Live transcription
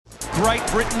Great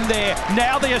Britain there.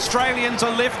 Now the Australians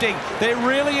are lifting. They're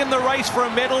really in the race for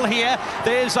a medal here.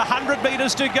 There's 100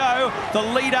 metres to go. The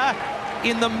leader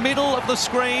in the middle of the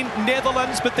screen,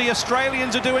 Netherlands, but the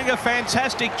Australians are doing a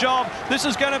fantastic job. This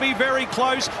is going to be very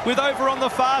close with over on the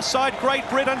far side, Great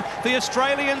Britain. The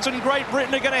Australians and Great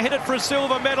Britain are going to hit it for a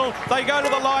silver medal. They go to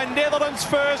the line. Netherlands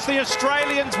first. The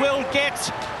Australians will get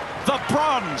the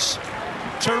bronze.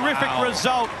 Terrific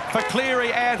result for Cleary,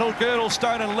 Antle,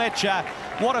 Girdlestone and Letcher.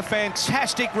 What a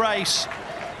fantastic race.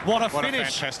 What a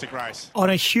fantastic race. On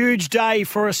a huge day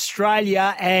for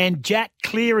Australia, and Jack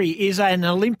Cleary is an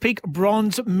Olympic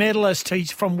bronze medalist.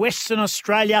 He's from Western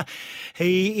Australia.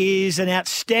 He is an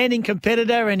outstanding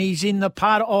competitor, and he's in the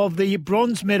part of the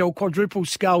bronze medal quadruple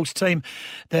sculls team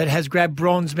that has grabbed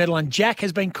bronze medal. And Jack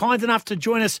has been kind enough to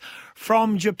join us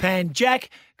from Japan. Jack,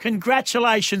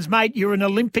 congratulations, mate. You're an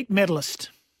Olympic medalist.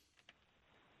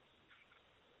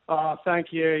 Oh, thank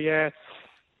you. Yeah.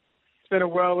 It's been a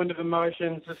whirlwind of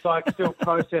emotions, just like still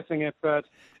processing it, but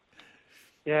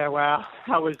yeah, wow,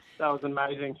 that was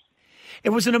amazing. It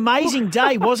was an amazing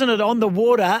day, wasn't it, on the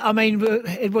water? I mean,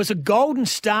 it was a golden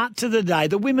start to the day.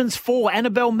 The women's four,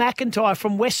 Annabelle McIntyre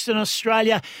from Western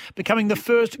Australia, becoming the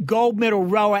first gold medal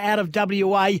rower out of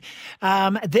WA.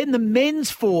 Then the men's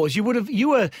fours. You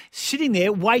were sitting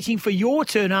there waiting for your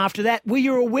turn after that. Were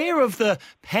you aware of the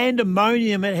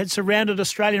pandemonium that had surrounded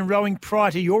Australian rowing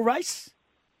prior to your race?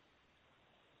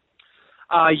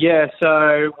 Yeah,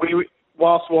 so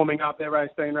whilst warming up, their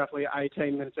race being roughly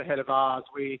 18 minutes ahead of ours,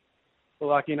 we were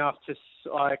lucky enough to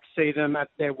see them at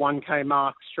their 1K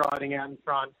mark striding out in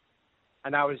front,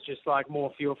 and that was just like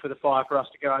more fuel for the fire for us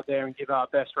to go out there and give our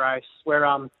best race. We're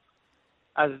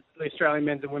as the Australian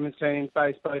men's and women's teams,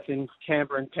 based both in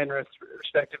Canberra and Penrith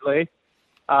respectively,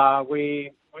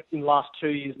 we in the last 2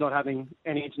 years not having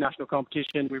any international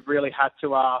competition, we've really had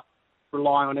to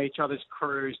rely on each other's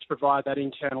crews to provide that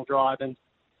internal drive, and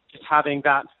just having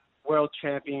that world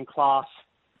champion class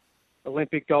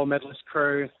Olympic gold medalist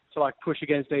crew to push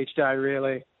against each day,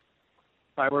 really.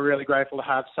 We're really grateful to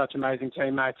have such amazing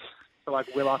teammates to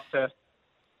will us to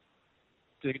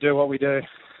do what we do.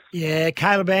 Yeah,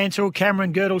 Caleb Antle,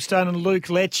 Cameron Girdlestone and Luke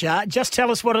Letcher. Just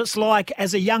tell us what it's like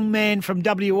as a young man from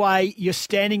WA. You're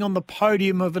standing on the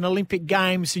podium of an Olympic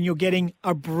Games and you're getting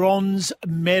a bronze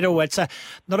medal. It's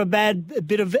not a bad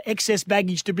bit of excess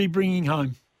baggage to be bringing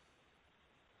home.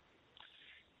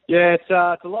 Yeah, it's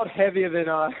a lot heavier than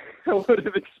I would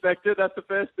have expected. That's the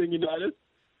first thing you notice.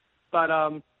 But,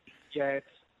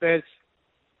 there's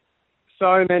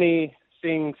so many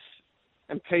things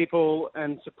and people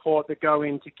and support that go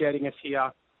into getting us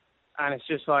here. And it's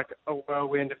just like a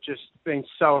whirlwind of just being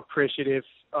so appreciative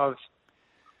of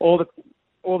all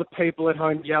the people at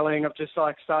home yelling. I've just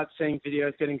started seeing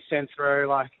videos getting sent through,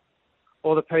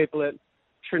 all the people at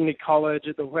Trinity College,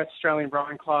 at the West Australian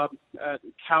Rowing Club, at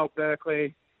Cal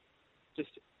Berkeley, just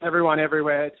everyone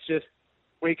everywhere. It's just,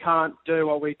 we can't do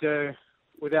what we do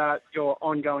without your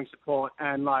ongoing support.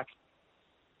 And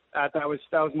that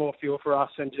was more fuel for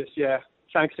us. And just,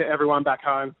 thanks to everyone back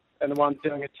home and the ones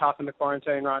doing it tough in the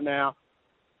quarantine right now.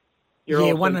 You're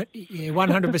awesome.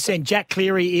 100%. Jack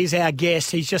Cleary is our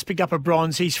guest. He's just picked up a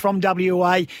bronze. He's from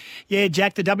WA. Yeah,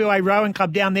 Jack, the WA Rowing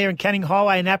Club down there in Canning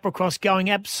Highway and Apricross going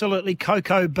absolutely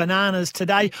cocoa bananas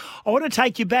today. I want to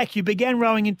take you back. You began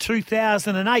rowing in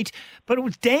 2008,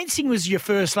 but dancing was your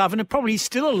first love, and it probably is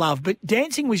still a love, but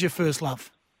dancing was your first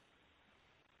love.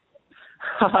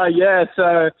 Yeah,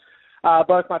 so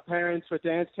both my parents were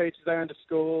dance teachers. They went to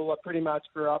school. I pretty much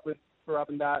grew up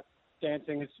in that.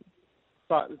 Dancing as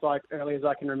early as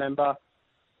I can remember.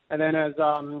 And then as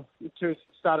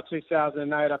start of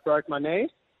 2008, I broke my knee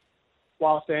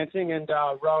whilst dancing, and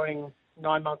rowing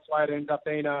 9 months later ended up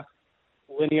being a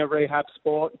linear rehab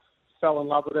sport. Fell in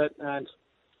love with it, and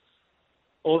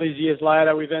all these years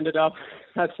later, we've ended up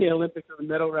at the Olympics with a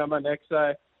medal around my neck.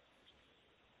 So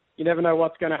you never know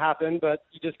what's going to happen, but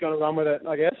you just got to run with it,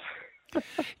 I guess.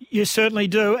 You certainly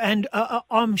do. And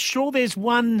I'm sure there's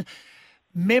one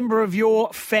member of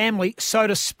your family, so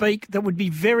to speak, that would be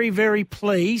very, very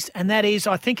pleased, and that is,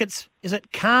 I think is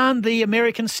it Khan, the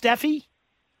American staffy?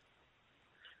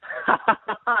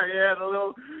 Yeah,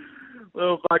 the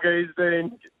little bugger. He's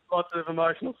been lots of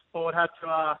emotional support. Had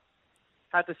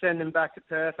to send him back to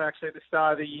Perth actually at the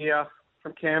start of the year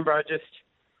from Canberra, just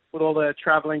with all the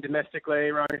travelling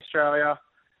domestically. Rowing Australia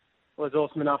was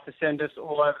awesome enough to send us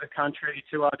all over the country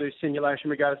to do simulation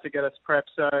regatas to get us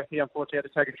prepped. So he unfortunately had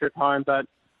to take a trip home, but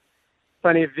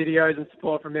plenty of videos and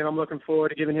support from him. I'm looking forward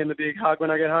to giving him a big hug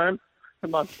when I get home,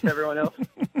 amongst everyone else.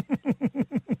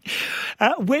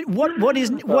 What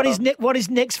is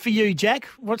next for you, Jack?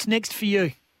 What's next for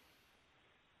you?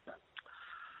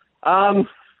 Gonna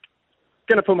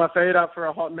put my feet up for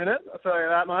a hot minute. I'll tell you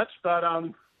that much. But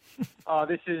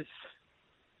this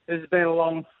has been a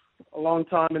long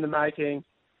time in the making,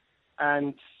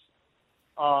 and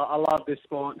I love this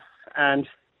sport. And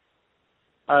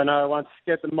I don't know, once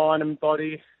get the mind and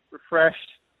body refreshed,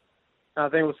 I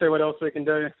think we'll see what else we can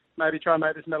do. Maybe try and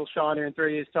make this medal shinier in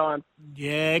 3 years' time.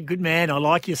 Yeah, good man. I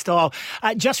like your style.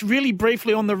 Just really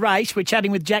briefly on the race, we're chatting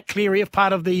with Jack Cleary, a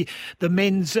part of the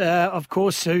men's, of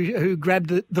course, who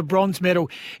grabbed the bronze medal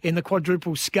in the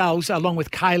quadruple sculls, along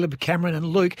with Caleb, Cameron, and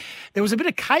Luke. There was a bit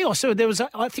of chaos. So there was,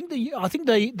 I think the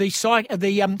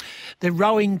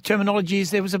rowing terminology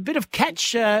is there was a bit of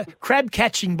crab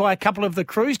catching by a couple of the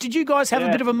crews. Did you guys have a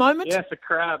bit of a moment? Yes, a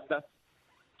crab.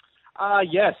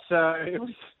 Yes,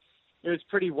 it was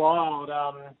pretty wild.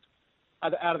 Out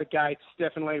of the gates,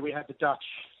 definitely we had the Dutch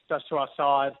to our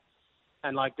side,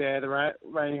 and like they're the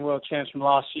reigning world champs from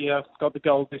last year, got the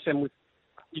gold this, and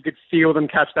you could feel them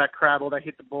catch that crab or they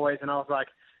hit the boys, and I was like,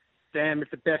 damn,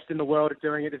 if the best in the world are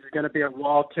doing it, this is going to be a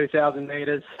wild 2,000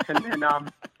 metres. And then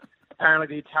apparently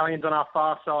the Italians on our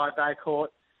far side, they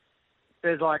caught,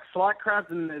 there's like slight crabs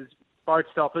and there's boat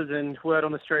stoppers, and word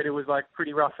on the street it was like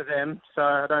pretty rough for them, so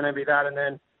I don't envy that. And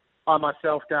then I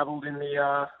myself dabbled in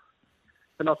the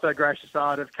not-so-gracious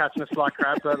side of catching a slight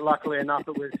crab, but luckily enough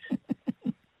it was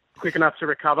quick enough to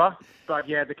recover. But,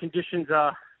 yeah, the conditions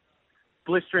are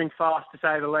blistering fast, to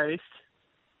say the least.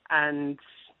 And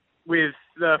with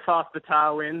the faster the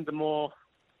tailwind, the more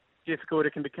difficult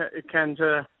it can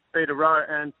to be to row.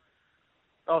 And,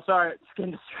 oh, sorry, it's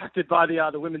getting distracted by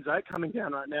the women's 8 coming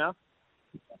down right now.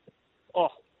 Oh,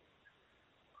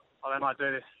 they might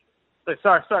do this.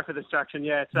 Sorry for the distraction.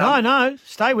 Yeah. It's, no,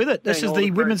 stay with it. This is the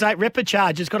women's 8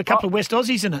 repechage. It's got a couple of West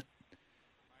Aussies in it.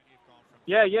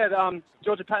 Yeah.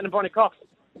 Georgia Patton and Bonnie Cox.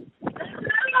 Come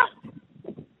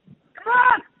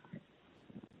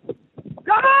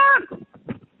on!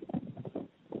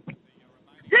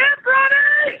 Yeah,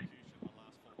 Brody!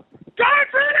 Go,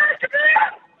 Brody! Come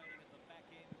here!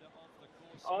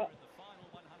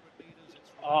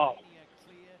 Oh.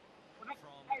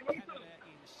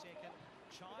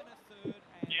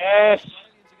 Yes.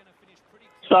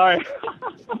 Sorry.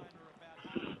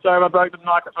 Sorry, I broke the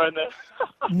microphone there.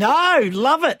 No,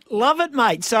 love it,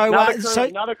 mate. So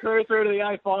another crew through to the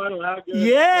A final. How good?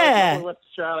 Yeah. West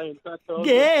Australians. That's awesome.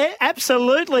 Yeah,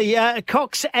 absolutely.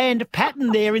 Cox and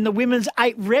Patton there in the women's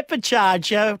 8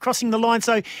 repechage crossing the line.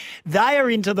 So they are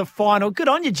into the final. Good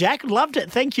on you, Jack. Loved it.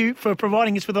 Thank you for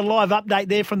providing us with a live update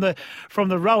there from the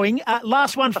rowing.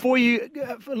 Last one for you,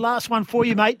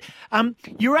 mate.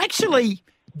 You're actually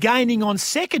gaining on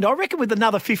second. I reckon with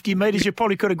another 50 metres, you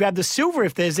probably could have grabbed the silver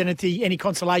if there's any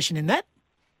consolation in that.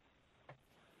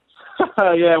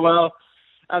 Yeah, well,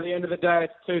 at the end of the day,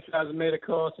 it's a 2,000 metre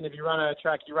course, and if you run out of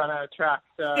track, you run out of track.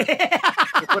 So we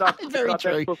put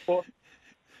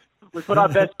our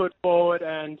best foot forward,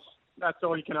 and that's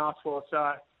all you can ask for.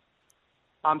 So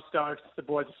I'm stoked. The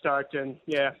boys are stoked. And,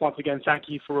 yeah, once again, thank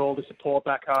you for all the support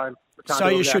back home. So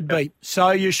you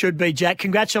should be, Jack.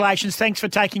 Congratulations. Thanks for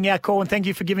taking our call, and thank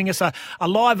you for giving us a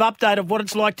live update of what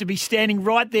it's like to be standing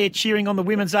right there cheering on the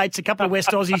women's 8s. A couple of West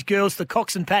Aussies girls, the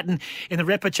Cox and Patton, in the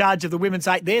repechage of the women's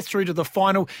 8. They're through to the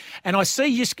final. And I see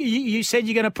you said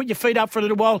you're going to put your feet up for a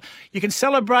little while. You can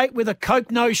celebrate with a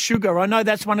Coke no sugar. I know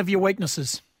that's one of your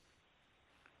weaknesses.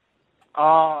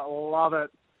 Oh, love it.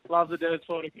 Love the dirty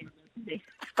sport.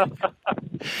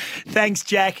 Thanks,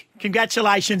 Jack.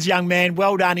 Congratulations, young man.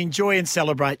 Well done. Enjoy and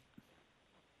celebrate.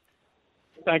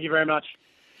 Thank you very much.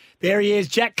 There he is,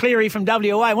 Jack Cleary from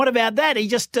WA. And what about that? He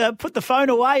just put the phone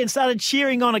away and started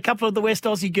cheering on a couple of the West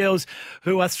Aussie girls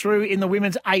who are through in the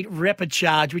women's 8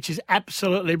 repechage, which is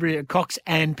absolutely brilliant. Cox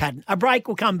and Patton. A break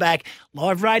will come back.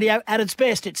 Live radio at its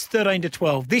best. It's 13 to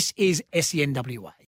 12. This is SENWA.